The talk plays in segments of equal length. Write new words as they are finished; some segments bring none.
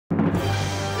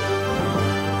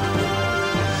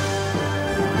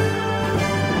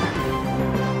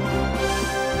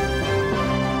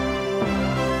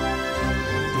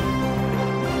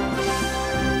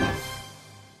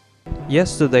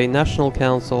Yesterday, National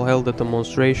Council held a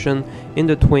demonstration in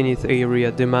the 20th area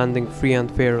demanding free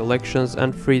and fair elections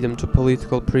and freedom to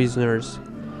political prisoners.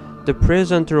 The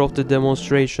presenter of the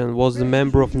demonstration was the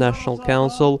member of National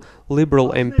Council,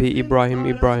 Liberal MP Ibrahim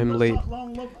Ibrahimli.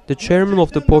 The chairman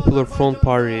of the Popular Front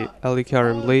Party,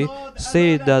 Karimli,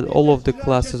 stated that all of the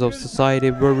classes of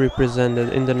society were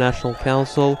represented in the National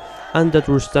Council and that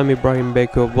Rustam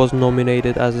Ibrahimbekov was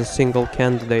nominated as a single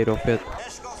candidate of it.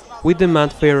 We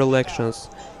demand fair elections.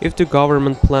 If the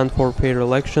government planned for fair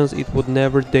elections, it would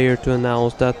never dare to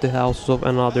announce that the houses of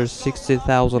another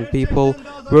 60,000 people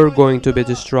were going to be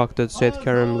destructed, said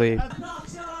Karimli.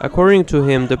 According to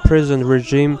him, the present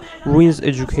regime ruins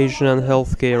education and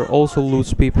healthcare, also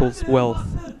loots people's wealth.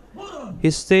 He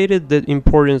stated the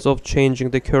importance of changing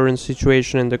the current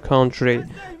situation in the country,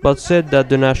 but said that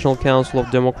the National Council of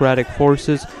Democratic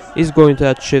Forces is going to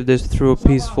achieve this through a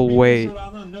peaceful way.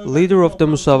 Leader of the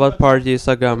Musavat Party,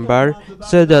 Gambar,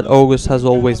 said that August has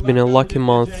always been a lucky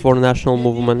month for national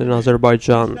movement in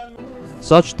Azerbaijan,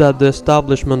 such that the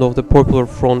establishment of the Popular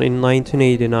Front in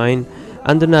 1989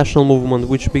 and the national movement,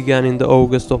 which began in the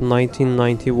August of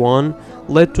 1991,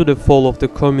 led to the fall of the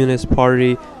Communist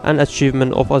Party and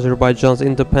achievement of Azerbaijan's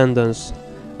independence.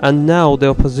 And now the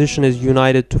opposition is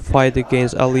united to fight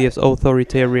against Aliyev's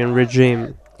authoritarian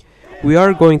regime. We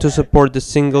are going to support the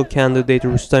single candidate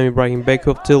Rustam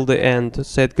Ibrahimbekov till the end,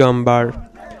 said Gambar.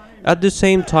 At the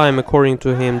same time, according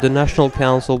to him, the National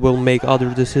Council will make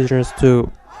other decisions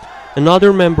too.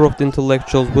 Another member of the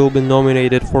intellectuals will be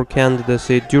nominated for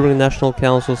candidacy during National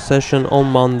Council session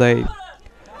on Monday.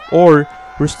 Or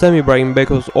Rustam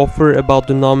Ibrahimbekov's offer about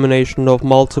the nomination of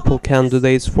multiple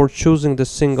candidates for choosing the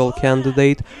single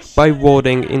candidate by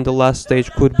voting in the last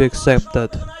stage could be accepted.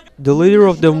 The leader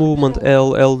of the movement,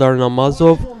 Eldar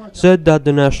Namazov, said that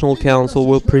the National Council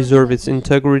will preserve its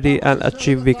integrity and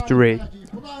achieve victory.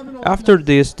 After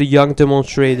this, the young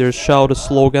demonstrators shouted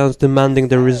slogans demanding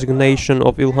the resignation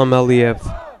of Ilham Aliyev.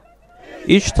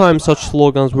 Each time such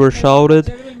slogans were shouted,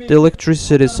 the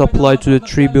electricity supply to the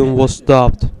tribune was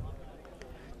stopped.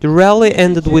 The rally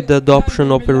ended with the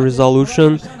adoption of a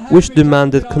resolution which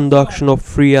demanded conduction of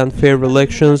free and fair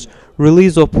elections,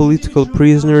 release of political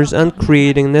prisoners, and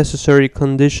creating necessary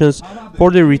conditions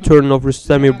for the return of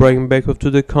Rustam Ibrahimbekov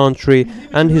to the country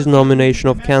and his nomination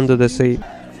of candidacy.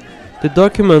 The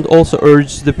document also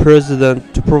urged the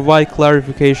president to provide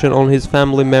clarification on his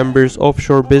family members'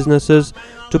 offshore businesses,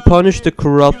 to punish the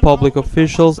corrupt public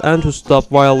officials, and to stop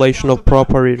violation of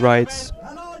property rights.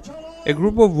 A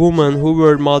group of women who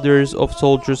were mothers of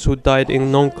soldiers who died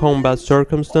in non-combat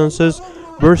circumstances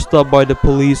were stopped by the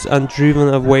police and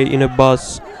driven away in a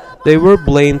bus. They were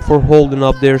blamed for holding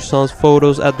up their sons'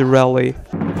 photos at the rally.